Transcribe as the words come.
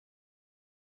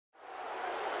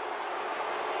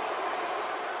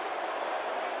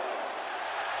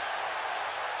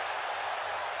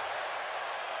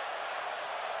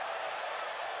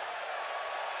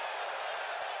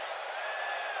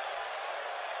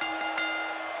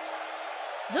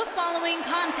The following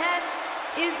contest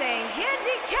is a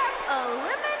handicap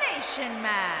elimination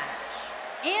match.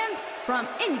 And from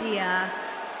India,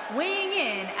 weighing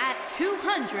in at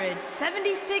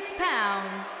 276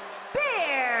 pounds,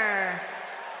 Veer.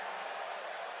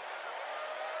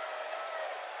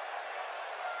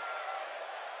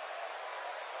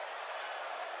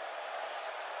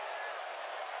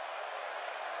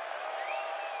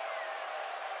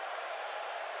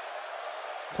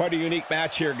 Quite a unique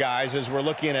match here, guys, as we're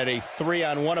looking at a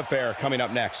 3-on-1 affair coming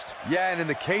up next. Yeah, and in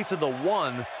the case of the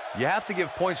one, you have to give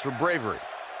points for bravery,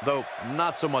 though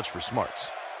not so much for smarts.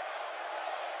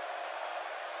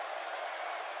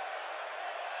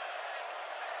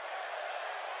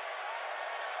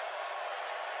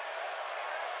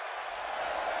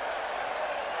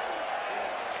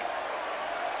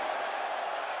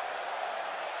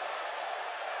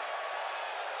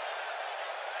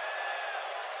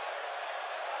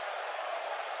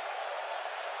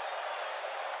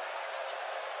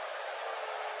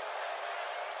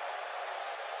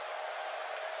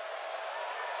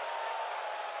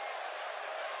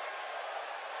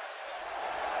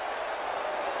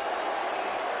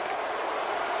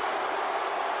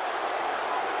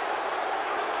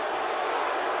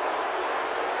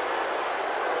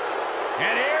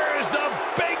 And here's the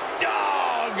big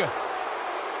dog.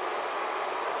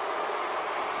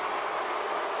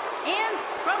 And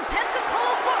from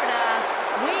Pensacola, Florida,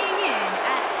 weighing in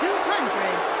at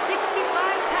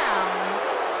 265 pounds,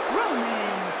 Roman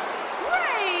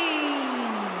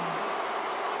Reigns.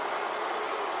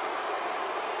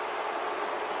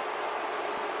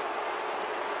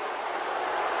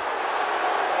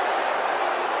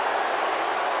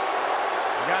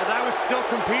 Guys, I was still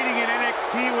competing in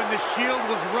NXT when the Shield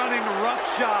was running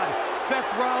roughshod. Seth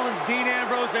Rollins, Dean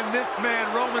Ambrose, and this man,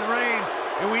 Roman Reigns.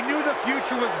 And we knew the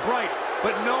future was bright,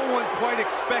 but no one quite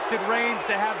expected Reigns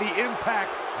to have the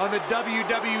impact on the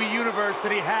WWE Universe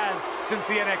that he has since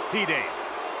the NXT days.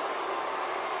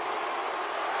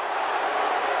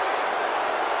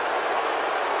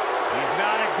 He's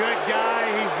not a good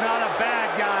guy, he's not a bad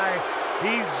guy,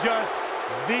 he's just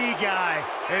the guy.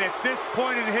 And at this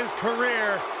point in his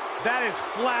career, that is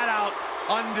flat out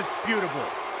undisputable.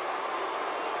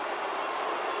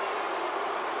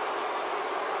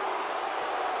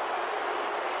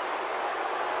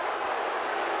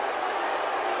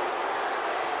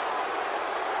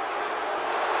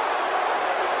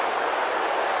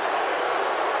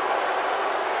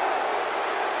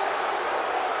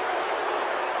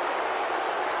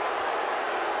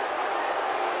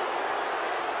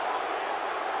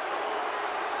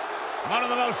 One of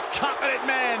the most confident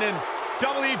men in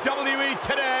WWE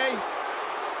today.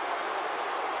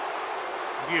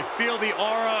 You feel the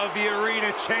aura of the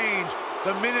arena change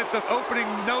the minute the opening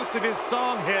notes of his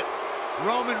song hit.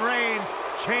 Roman Reigns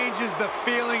changes the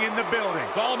feeling in the building.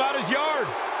 It's all about his yard,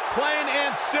 plain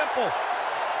and simple.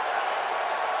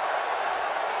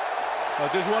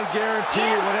 But there's one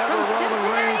guarantee, whenever Roman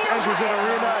Reigns enters an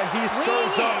arena, he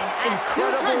stirs up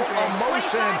incredible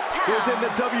emotion within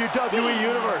the WWE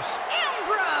Universe.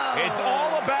 It's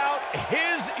all about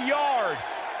his yard.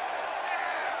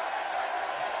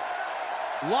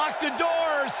 Lock the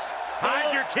doors.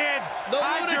 Hide your kids. The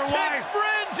Hide your lunatic wife.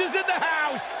 fringe is in the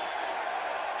house.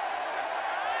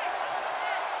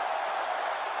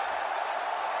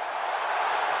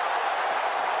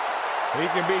 He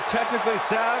can be technically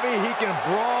savvy. He can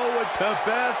brawl with the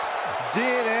best.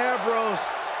 Dean Ambrose,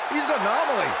 he's an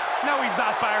anomaly. No, he's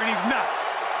not, Byron. He's nuts.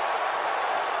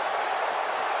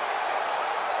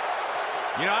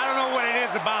 You know, I don't know what it is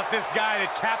about this guy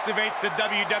that captivates the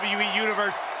WWE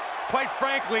Universe. Quite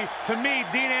frankly, to me,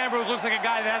 Dean Ambrose looks like a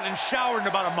guy that hasn't showered in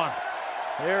about a month.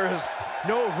 There is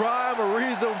no rhyme or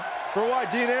reason for why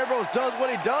Dean Ambrose does what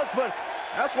he does, but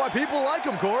that's why people like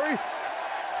him, Corey.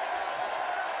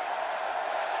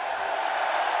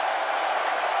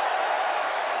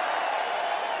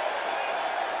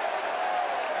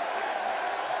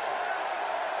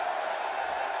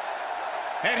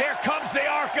 And here comes the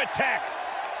architect.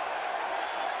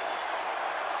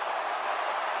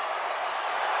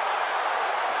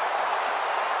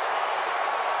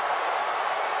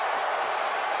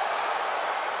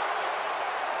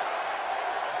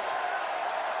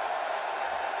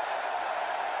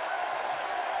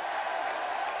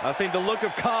 I think the look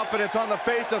of confidence on the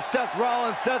face of Seth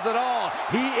Rollins says it all.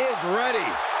 He is ready.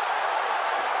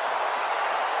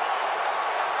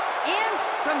 And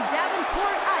from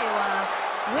Davenport, Iowa,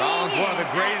 Rollins, one of the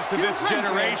greatest of this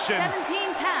generation.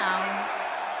 17 pounds,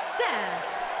 Seth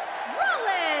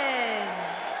Rollins.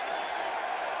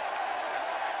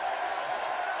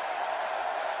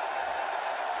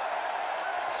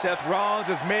 Seth Rollins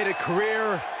has made a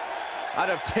career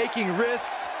out of taking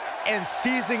risks and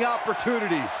seizing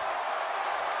opportunities.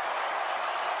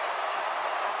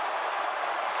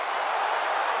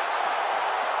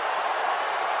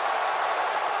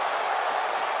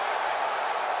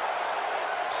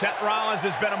 Seth Rollins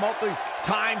has been a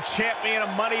multi-time champion, a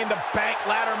Money in the Bank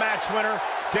ladder match winner,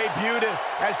 debuted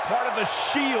as part of the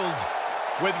Shield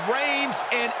with Reigns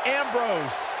and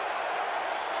Ambrose.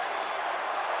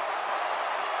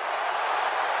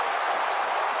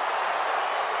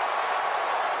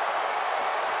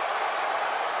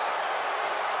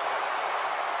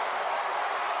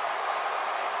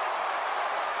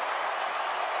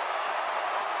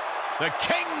 The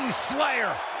King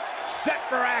Slayer set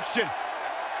for action.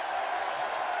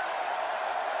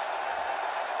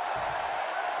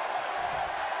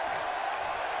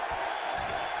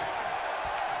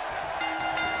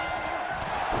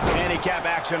 Handicap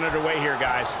action underway here,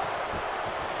 guys.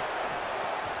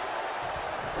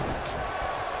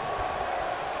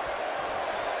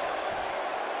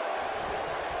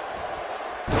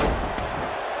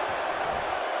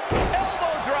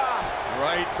 Elbow drop.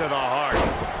 Right to the heart.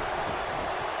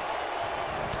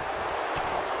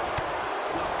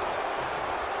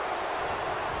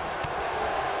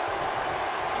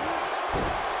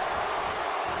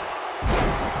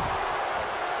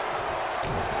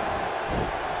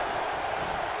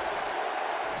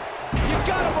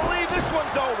 Gotta believe this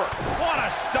one's over. What a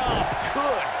stomp.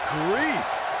 Good grief.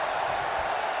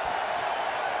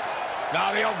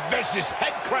 Now the old vicious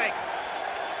head crank.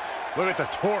 Look at the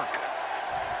torque.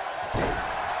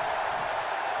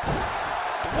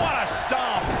 What a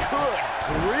stomp. Good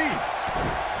grief.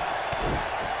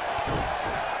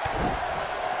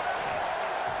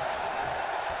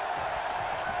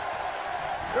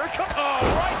 Here it comes. Oh,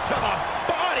 right to the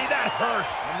body. That hurt.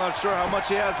 I'm not sure how much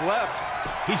he has left.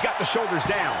 He's got the shoulders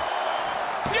down.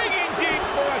 Digging deep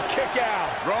for a kick out.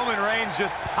 Roman Reigns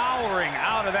just powering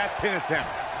out of that pin attempt.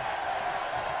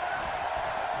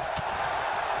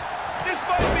 This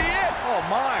might be it. Oh,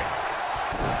 my.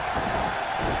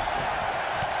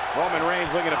 Roman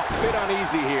Reigns looking a bit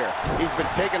uneasy here. He's been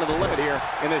taken to the limit here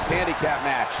in this handicap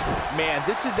match. Man,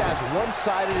 this is as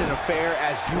one-sided an affair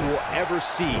as you will ever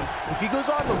see. If he goes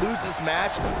on to lose this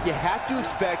match, you have to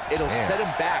expect it'll set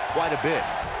him back quite a bit.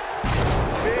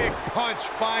 Big punch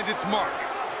finds its mark.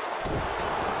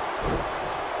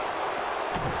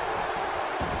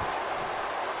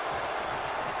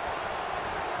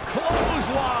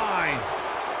 Clothesline.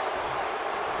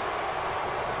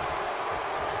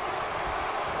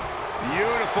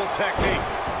 Beautiful technique.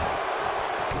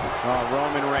 Oh,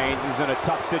 Roman Reigns is in a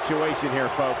tough situation here,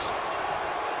 folks.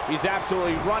 He's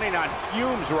absolutely running on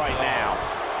fumes right now.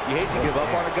 You hate to give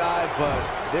up on a guy, but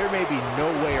there may be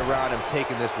no way around him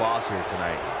taking this loss here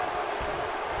tonight.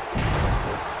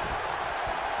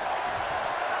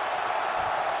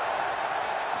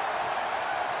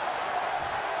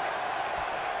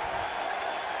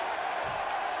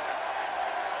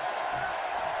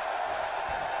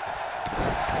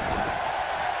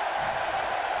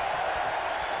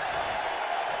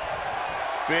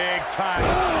 Big time.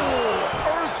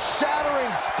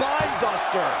 Earth-shattering spine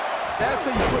buster. That's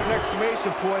how you put an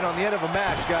exclamation point on the end of a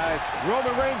match, guys.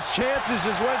 Roman Reigns' chances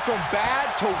just went from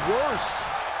bad to worse.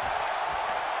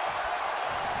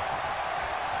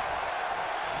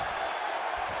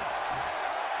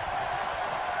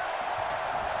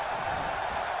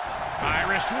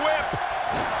 Irish whip.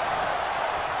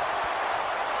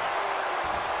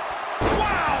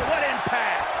 Wow, what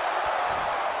impact.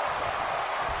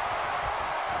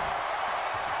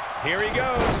 Here he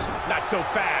goes. Not so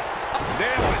fast.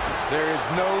 Nailed it. There is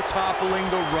no toppling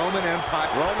the Roman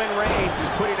Empire. Roman Reigns is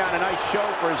putting on a nice show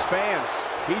for his fans.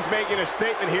 He's making a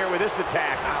statement here with this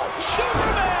attack.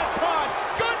 Superman punch.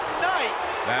 Good night.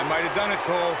 That might have done it,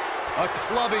 Cole. A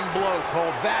clubbing blow,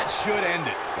 Cole. That should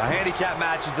end it. A handicap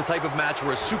match is the type of match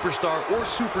where a superstar or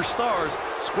superstars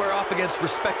square off against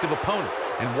respective opponents,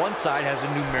 and one side has a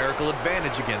numerical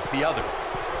advantage against the other.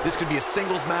 This could be a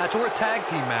singles match or a tag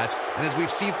team match, and as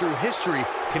we've seen through history,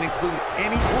 can include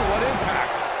any... What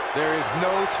impact! There is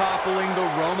no toppling the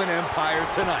Roman Empire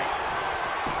tonight.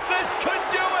 This could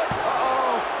do it.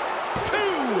 Uh-oh.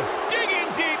 Two.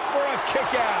 Digging deep for a kick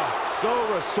out. So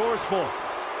resourceful.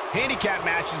 Handicap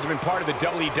matches have been part of the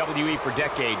WWE for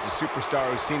decades. The superstar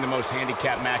who's seen the most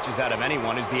handicap matches out of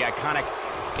anyone is the iconic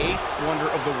eighth wonder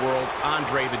of the world,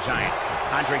 Andre the Giant.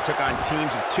 Andre took on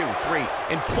teams of 2, 3,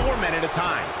 and 4 men at a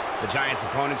time. The Giant's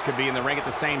opponents could be in the ring at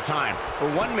the same time, or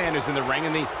one man is in the ring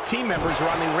and the team members are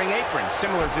on the ring apron,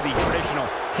 similar to the traditional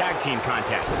tag team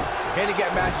contest.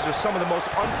 Handicap matches are some of the most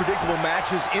unpredictable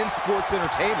matches in sports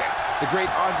entertainment. The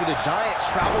great Andre the Giant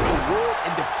traveled the world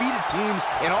and defeated teams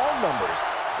in all numbers.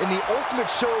 In the ultimate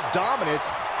show of dominance,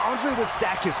 Andre would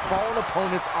stack his fallen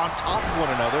opponents on top of one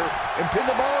another and pin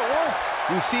them all at once.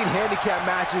 We've seen handicap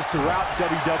matches throughout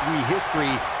WWE history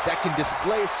that can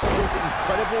display someone's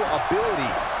incredible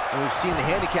ability. And we've seen the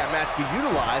handicap match be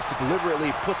utilized to deliberately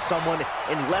put someone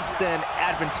in less than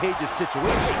advantageous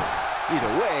situations.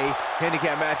 Either way,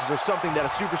 handicap matches are something that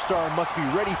a superstar must be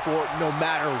ready for no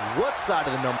matter what side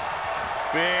of the number.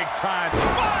 Big time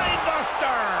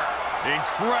spinebuster!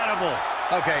 Incredible!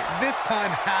 Okay, this time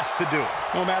has to do it.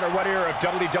 No matter what era of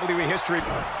WWE history.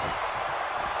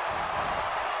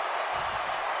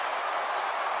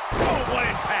 Oh, what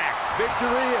impact!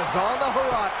 Victory is on the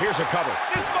horizon. Here's a cover.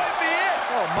 This might be it!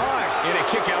 Oh, my. In a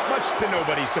kick out, much to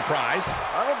nobody's surprise.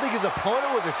 I don't think his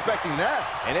opponent was expecting that.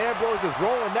 And Ambrose is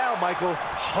rolling now, Michael.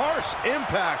 Harsh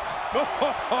impact. Oh,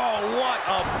 what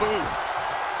a boot.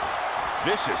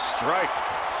 Vicious strike.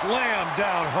 Slam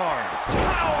down hard.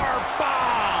 Power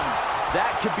bomb.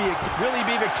 That could really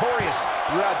be victorious.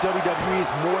 Throughout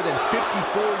WWE's more than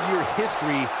 54-year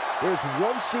history, there's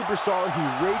one superstar who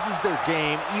raises their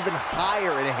game even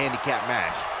higher in a handicap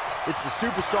match. It's the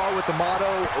superstar with the motto,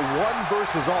 one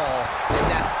versus all, and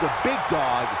that's the big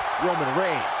dog, Roman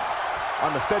Reigns.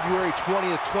 On the February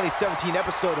 20th, 2017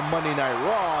 episode of Monday Night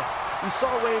Raw, we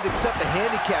saw Reigns accept the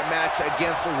handicap match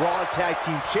against Raw Tag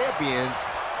Team Champions,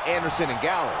 Anderson and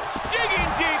Gallows. Digging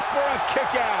deep for a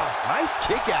kick out. Nice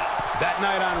kick out. That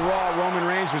night on Raw, Roman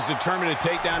Reigns was determined to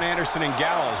take down Anderson and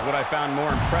Gallows. What I found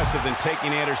more impressive than taking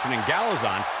Anderson and Gallows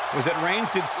on was that Reigns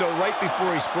did so right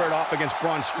before he squared off against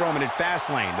Braun Strowman at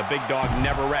Fastlane. The big dog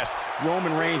never rests.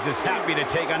 Roman Reigns is happy to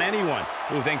take on anyone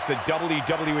who thinks the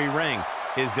WWE ring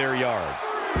is their yard.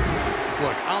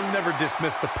 Look, I'll never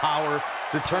dismiss the power,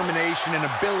 determination, and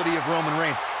ability of Roman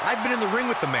Reigns. I've been in the ring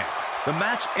with the man. The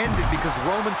match ended because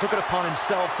Roman took it upon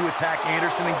himself to attack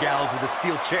Anderson and Gallows with a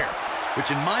steel chair, which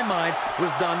in my mind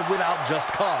was done without just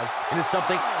cause and is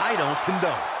something I don't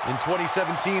condone. In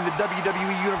 2017, the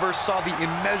WWE Universe saw the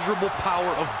immeasurable power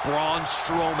of Braun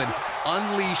Strowman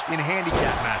unleashed in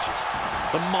handicap matches.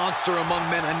 The monster among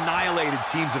men annihilated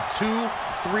teams of 2,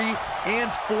 3, and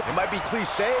 4. It might be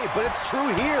cliche, but it's true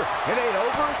here. It ain't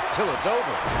over till it's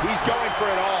over. He's going for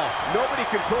it all. Nobody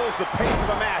controls the pace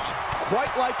of a match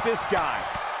quite like this guy.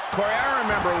 Corey, I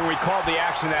remember when we called the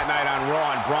action that night on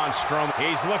Raw and Braun Strowman.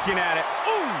 He's looking at it.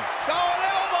 Ooh! Oh, an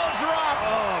elbow drop!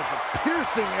 Oh, it's a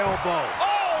piercing elbow.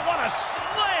 Oh, what a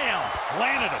slam!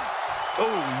 Planted him.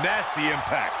 Oh, nasty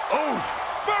impact. Oh,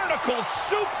 vertical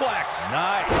suplex.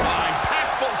 Nice. Oh,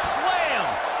 impactful slam.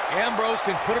 Ambrose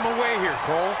can put him away here,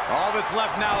 Cole. All that's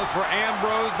left now is for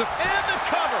Ambrose to... And the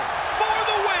cover for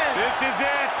the win. This is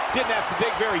it. Didn't have to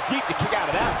dig very deep to kick out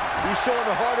of that. He's showing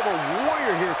the heart of a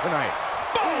warrior here tonight.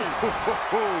 Boom!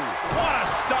 What a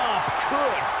stomp.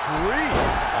 Good grief.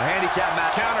 A handicap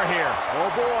match. Counter here.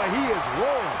 Oh, boy, he is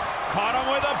rolling. Caught him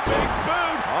with a big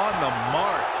boot. On the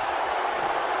mark.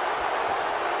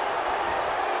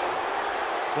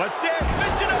 What's this?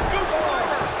 Mention of Gooch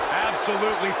Driver.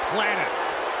 Absolutely planted.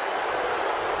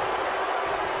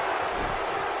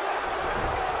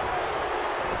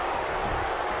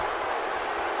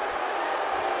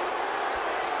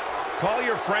 Call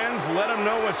your friends, let them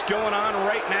know what's going on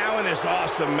right now in this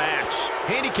awesome match.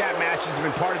 Handicap matches have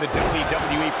been part of the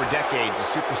WWE for decades. A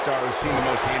superstar who's seen the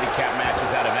most handicap matches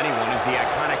out of anyone is the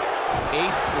iconic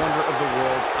 8th wonder of the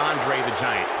world, Andre the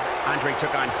Giant. Andre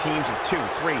took on teams of 2,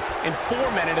 3, and 4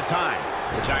 men at a time.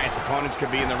 The Giant's opponents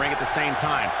could be in the ring at the same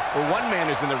time, or one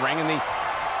man is in the ring and the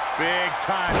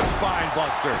big-time spine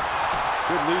buster.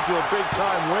 Could lead to a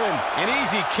big-time win. An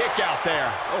easy kick out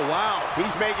there. Oh, wow.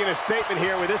 He's making a statement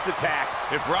here with this attack.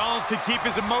 If Rollins can keep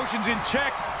his emotions in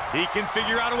check, he can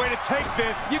figure out a way to take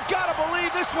this. You gotta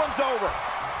believe this one's over.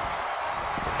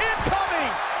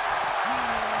 Incoming!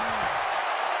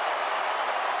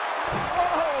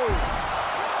 Whoa!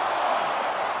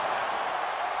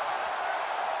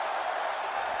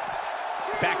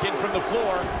 Back in from the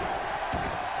floor.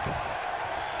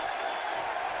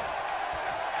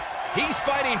 He's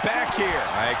fighting back here.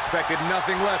 I expected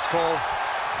nothing less, Cole.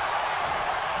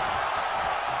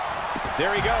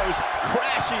 There he goes,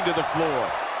 crashing to the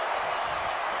floor.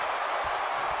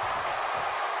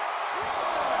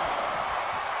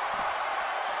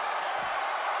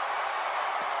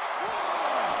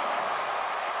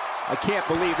 I can't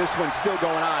believe this one's still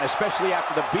going on, especially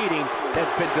after the beating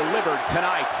that's been delivered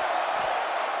tonight.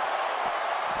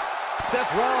 Seth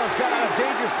Rollins got on a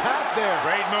dangerous path there.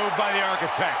 Great move by the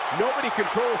architect. Nobody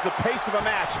controls the pace of a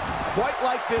match quite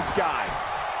like this guy.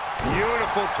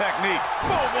 Beautiful technique.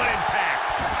 Boom, what impact.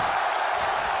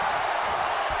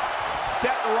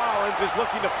 Seth Rollins is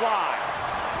looking to fly.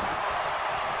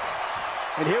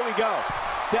 And here we go.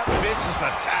 Seth, vicious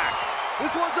attack.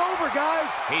 This one's over, guys.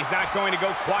 He's not going to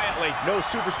go quietly. No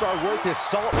superstar worth his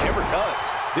salt ever does.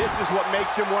 This is what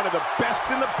makes him one of the best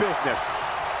in the business.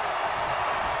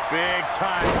 Big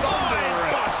time.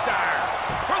 Buster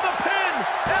for the pin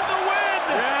and the win.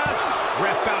 Yes.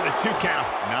 Ref found a 2 count.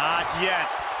 Not yet.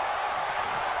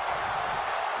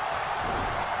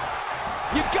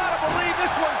 You gotta believe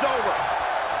this one's over.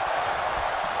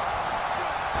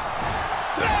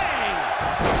 Bang!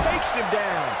 Takes him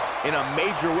down in a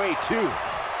major way, too.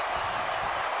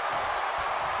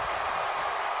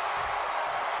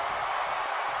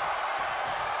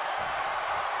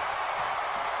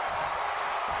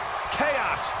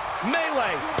 Chaos,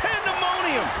 melee,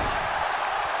 pandemonium.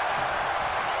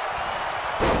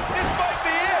 This might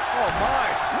be it. Oh, my.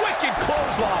 Wicked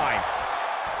clothesline.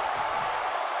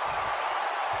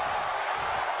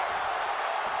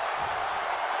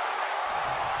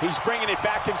 He's bringing it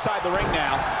back inside the ring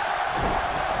now.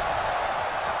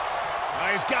 Oh,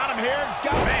 he's got him here. He's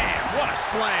got him. Man, what a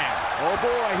slam. Oh,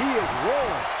 boy, he is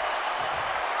rolling.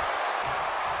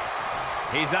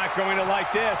 He's not going to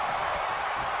like this.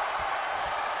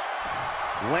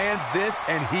 Lands this,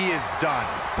 and he is done.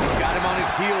 He's got him on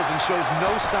his heels and shows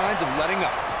no signs of letting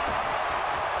up.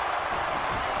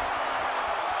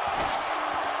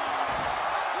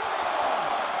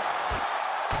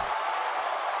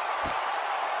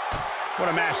 What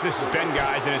a match this has been,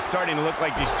 guys, and it's starting to look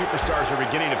like these superstars are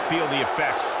beginning to feel the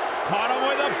effects. Caught him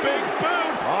with a big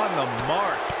boot. On the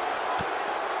mark.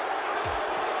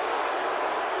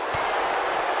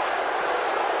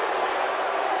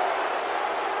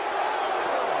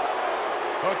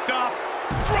 Hooked up.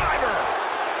 Driver.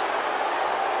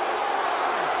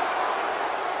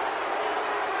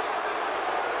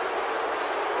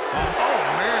 Oh,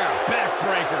 man.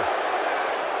 Backbreaker.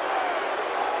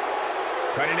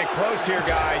 Cutting it close here,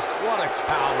 guys. What a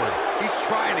coward. He's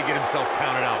trying to get himself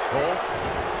counted out, Cole.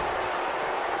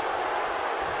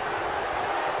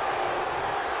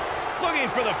 Looking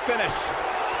for the finish.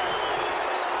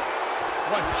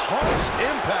 What harsh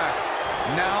impact.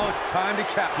 Now it's time to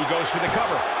cap. He goes for the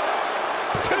cover.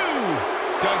 2.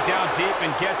 Dug down deep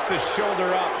and gets the shoulder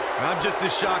up. I'm just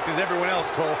as shocked as everyone else,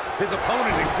 Cole. His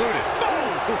opponent included.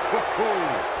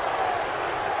 Boom!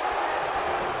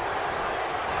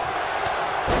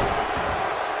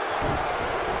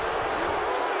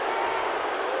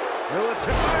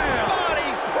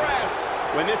 Body press.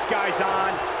 When this guy's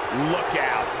on, look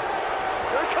out.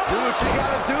 Do what you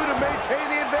gotta do to maintain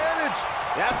the advantage.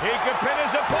 Yep, he could pin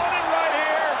his opponent right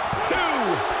here. 2.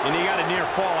 And he got a near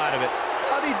fall out of it.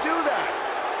 How'd he do that?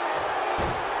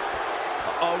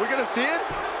 Uh-oh, we gonna see it?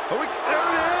 There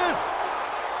it is!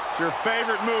 It's your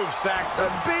favorite move, Saxton.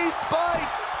 The beast bite!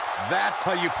 That's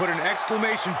how you put an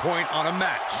exclamation point on a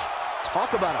match.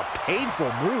 Talk about a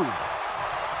painful move.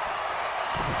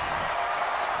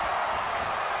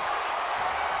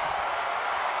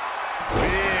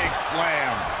 Big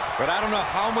slam. But I don't know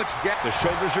how much The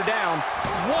shoulders are down.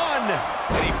 1.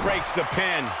 And he breaks the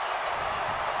pin.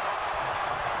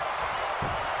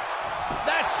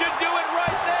 That should do it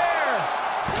right there.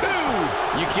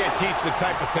 2. You can't teach the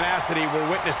type of tenacity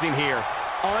we're witnessing here.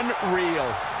 Unreal.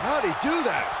 How'd he do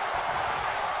that?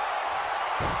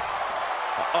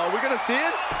 Uh-oh, we gonna see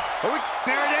it?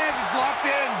 There it is, it's locked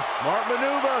in. Smart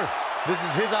maneuver. This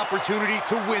is his opportunity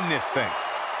to win this thing.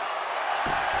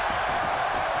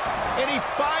 And he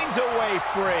finds a way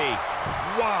free.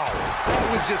 Wow, that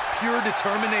was just pure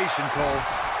determination, Cole.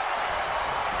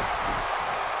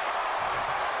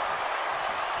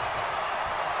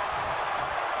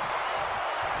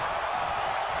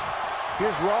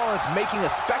 Here's Rollins making a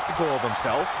spectacle of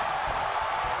himself.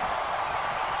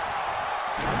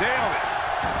 Nailed it.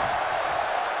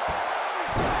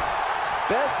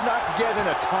 Best not to get in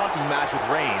a taunting match with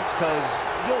Reigns, because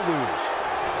you'll lose.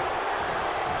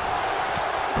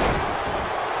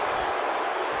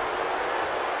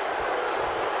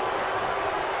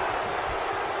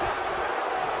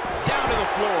 Down to the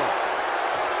floor.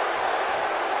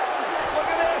 Look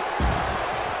at this.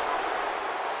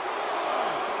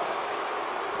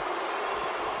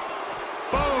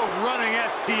 Boom, running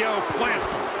STO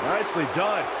plants him. Nicely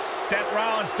done. Seth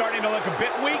Rollins starting to look a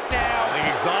bit weak now. The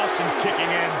exhaustion's kicking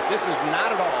in. This is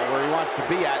not at all where he wants to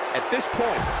be at this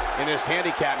point in this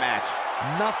handicap match.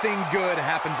 Nothing good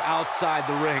happens outside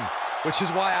the ring, which is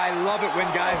why I love it when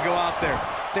guys go out there.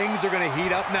 Things are going to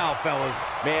heat up now, fellas.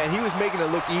 Man, he was making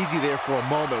it look easy there for a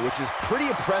moment, which is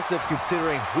pretty impressive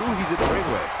considering who he's in the ring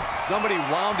with. Somebody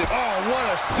wound it. Oh, what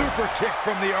a super kick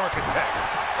from the Architect.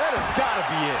 That has got to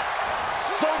be it.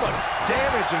 So much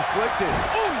damage inflicted.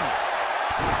 Ooh.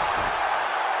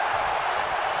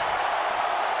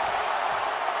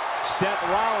 Seth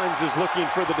Rollins is looking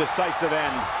for the decisive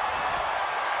end.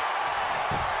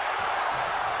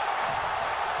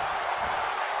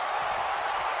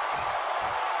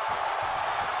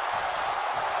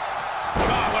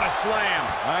 Oh, what a slam.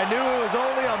 I knew it was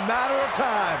only a matter of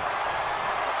time.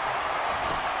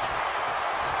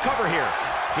 Cover here.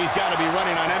 He's got to be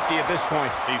running on empty at this point.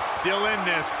 He's still in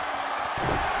this.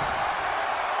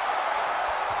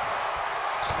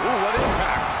 Ooh, what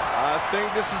impact. I think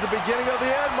this is the beginning of the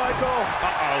end, Michael.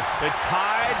 Uh-oh. The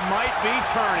tide might be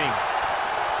turning.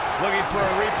 Looking for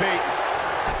a repeat.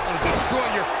 I'm gonna destroy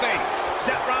your face.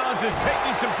 Seth Rollins is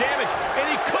taking some damage, and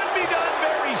he could be done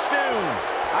very soon.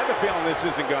 I have a feeling this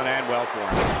isn't going to end well for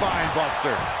him. Spine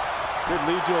buster. Could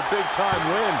lead to a big-time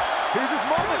win. Here's his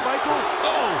moment, Michael.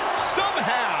 Oh,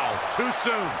 somehow. Too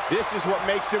soon. This is what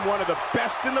makes him one of the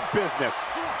best in the business.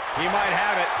 He might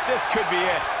have it. This could be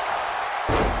it.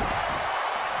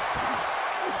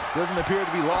 Doesn't appear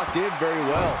to be locked in very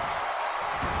well.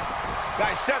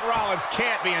 Guys, Seth Rollins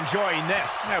can't be enjoying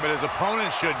this. Yeah, but his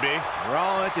opponent should be.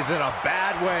 Rollins is in a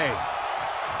bad way.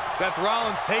 Seth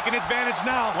Rollins taking advantage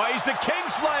now. Why, he's the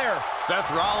Kingslayer.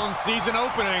 Seth Rollins sees an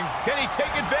opening. Can he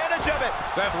take advantage of it?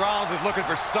 Seth Rollins is looking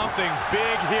for something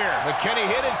big here. But can he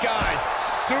hit it, guys?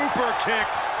 Super kick.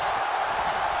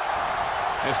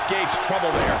 Escapes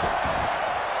trouble there.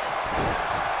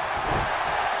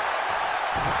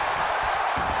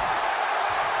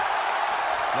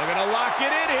 Looking to lock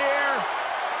it in here.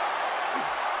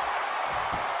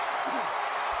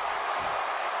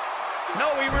 No,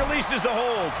 he releases the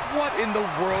hold. What in the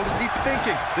world is he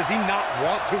thinking? Does he not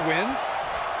want to win?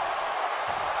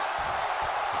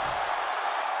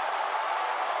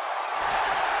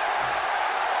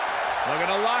 Looking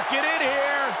to lock it in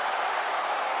here.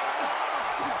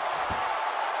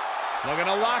 Looking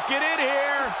to lock it in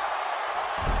here.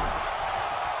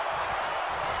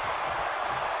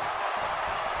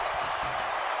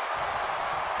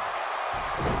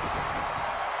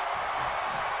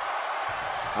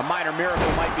 A minor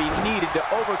miracle might be needed to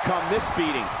overcome this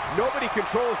beating. Nobody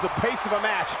controls the pace of a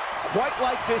match quite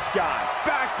like this guy.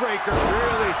 Backbreaker,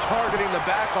 really targeting the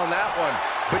back on that one.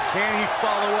 But can he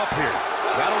follow up here?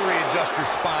 That'll readjust your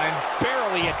spine.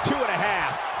 Barely at 2.5.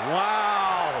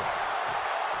 Wow.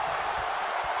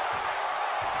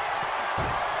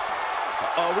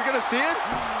 Are we going to see it?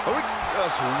 Are we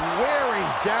just wearing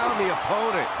down the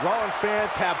opponent? Rollins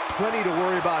fans have plenty to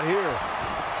worry about here.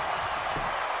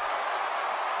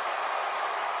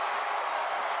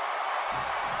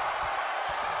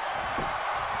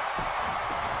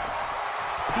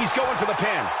 He's going for the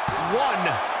pin. 1,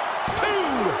 2.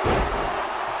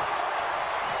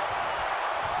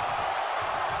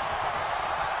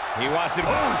 He wants it.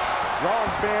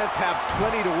 Rollins fans have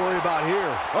plenty to worry about here.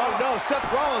 Oh no, Seth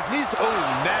Rollins needs to... Oh,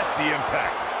 nasty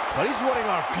impact. But he's running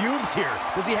on fumes here.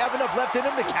 Does he have enough left in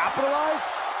him to capitalize?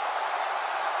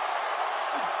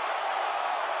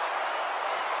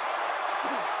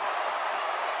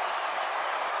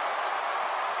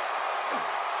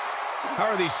 How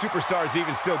are these superstars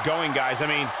even still going, guys? I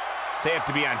mean, they have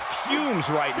to be on fumes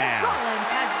right now. Seth Rollins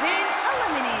has been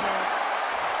eliminated.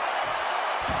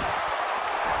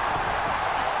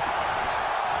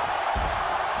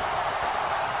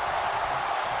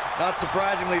 Not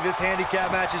surprisingly, this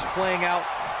handicap match is playing out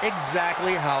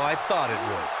exactly how I thought it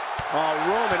would.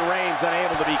 Roman Reigns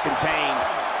unable to be contained.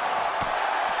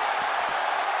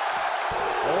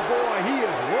 Oh boy, he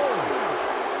is rolling.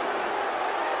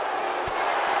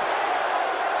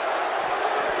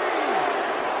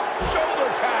 Shoulder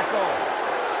tackle.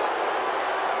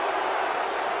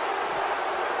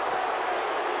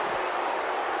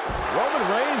 Roman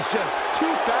Reigns just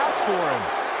too fast for him.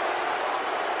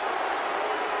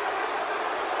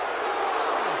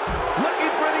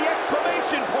 Looking for the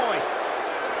exclamation point.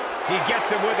 He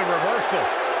gets it with a reversal.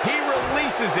 He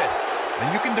releases it.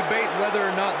 And you can debate whether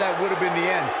or not that would have been the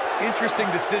end. Interesting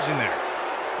decision there.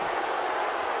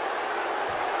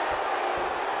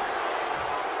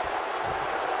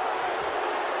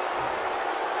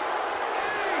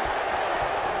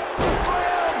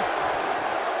 Slam!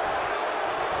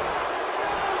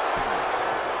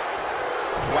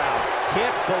 Wow,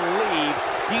 can't believe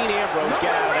Dean Ambrose got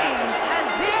out of that. Reigns has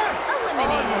been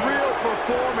eliminated. Unreal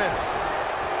performance.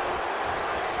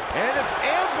 And it's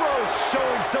Ambrose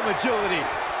showing some agility.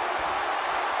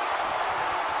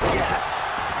 Yes!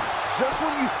 Just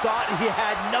when you thought he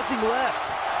had nothing left.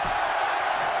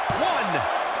 1,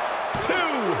 2.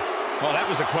 Well, that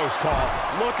was a close call.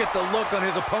 Look at the look on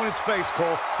his opponent's face,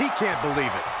 Cole. He can't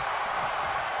believe it.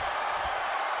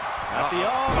 Got the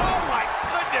arm. Oh, my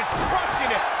goodness,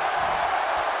 crushing it.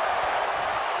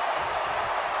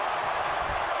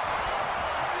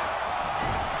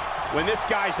 When this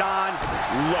guy's on,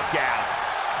 look out.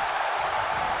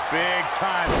 Big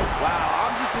time. Wow,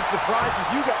 I'm just as surprised as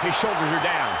you got. His shoulders are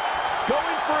down.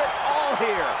 Going for it all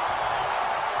here.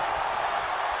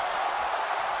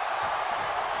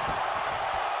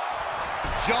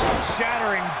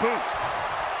 Jaw-shattering boot.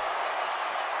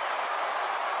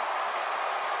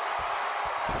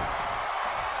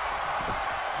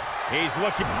 He's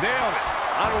looking. Nailed it.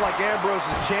 I don't like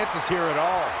Ambrose's chances here at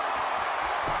all.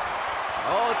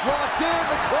 Oh, it's locked in.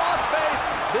 The crossface.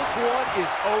 This one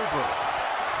is over.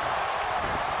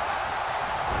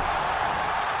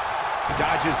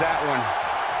 Dodges that one.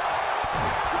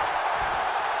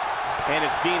 And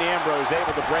it's Dean Ambrose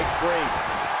able to break free.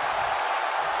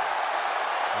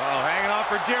 Oh, hanging on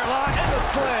for dear life. And the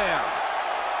slam.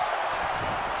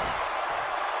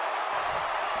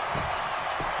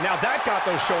 Now that got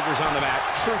those shoulders on the mat.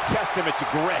 True testament to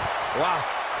grit. Wow,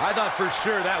 I thought for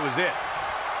sure that was it.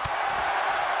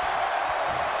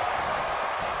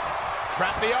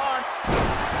 Trap the arm.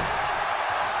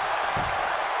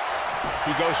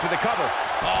 He goes for the cover.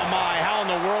 Oh, my. How in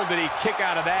the world did he kick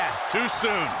out of that? Too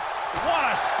soon.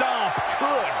 What a stomp.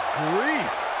 Good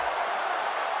grief.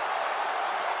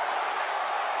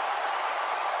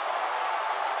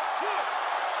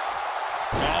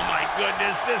 Oh, my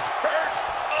goodness. This hurts.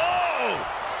 Oh!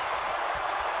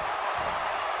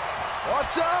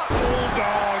 Watch out.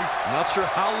 Bulldog. Not sure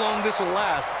how long this will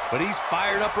last, but he's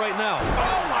fired up right now.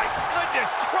 Oh, my goodness.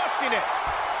 Crushing it.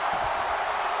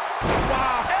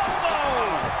 Wow. Elbow.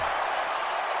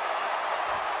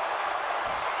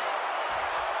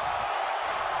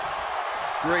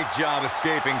 Great job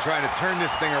escaping, trying to turn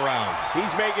this thing around. He's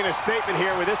making a statement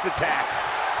here with this attack.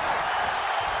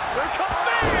 Here comes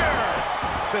Veer.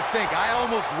 To think, I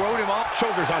almost wrote him off.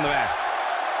 Shoulders on the mat.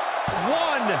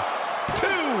 1, 2.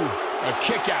 A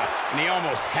kick out, and he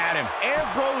almost had him.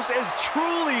 Ambrose is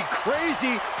truly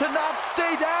crazy to not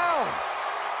stay down.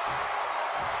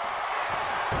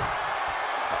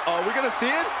 Are we going to see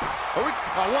it?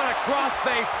 I want a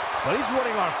crossface. But he's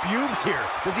running on fumes here.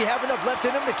 Does he have enough left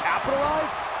in him to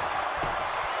capitalize?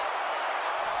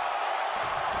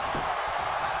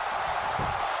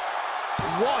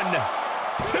 One,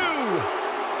 two,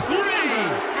 three.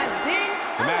 Has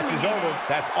been The match is over.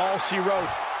 That's all she wrote.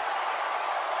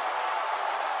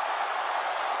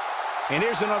 And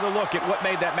here's another look at what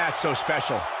made that match so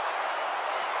special.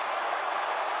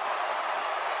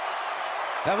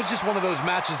 That was just one of those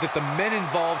matches that the men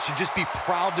involved should just be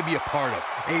proud to be a part of.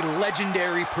 A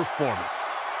legendary performance.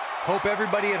 Hope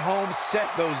everybody at home set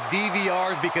those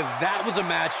DVRs because that was a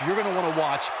match you're going to want to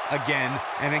watch again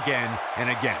and again and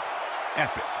again.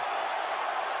 Epic.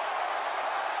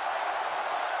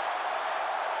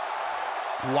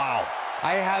 Wow.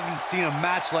 I haven't seen a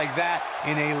match like that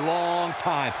in a long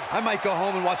time. I might go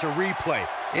home and watch a replay.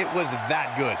 It was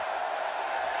that good.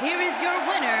 Here is your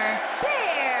winner,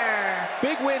 Veer.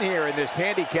 Big win here in this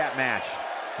handicap match.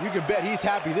 You can bet he's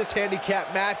happy this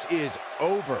handicap match is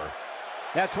over.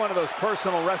 That's one of those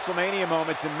personal WrestleMania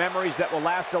moments and memories that will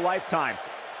last a lifetime.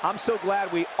 I'm so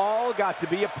glad we all got to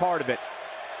be a part of it.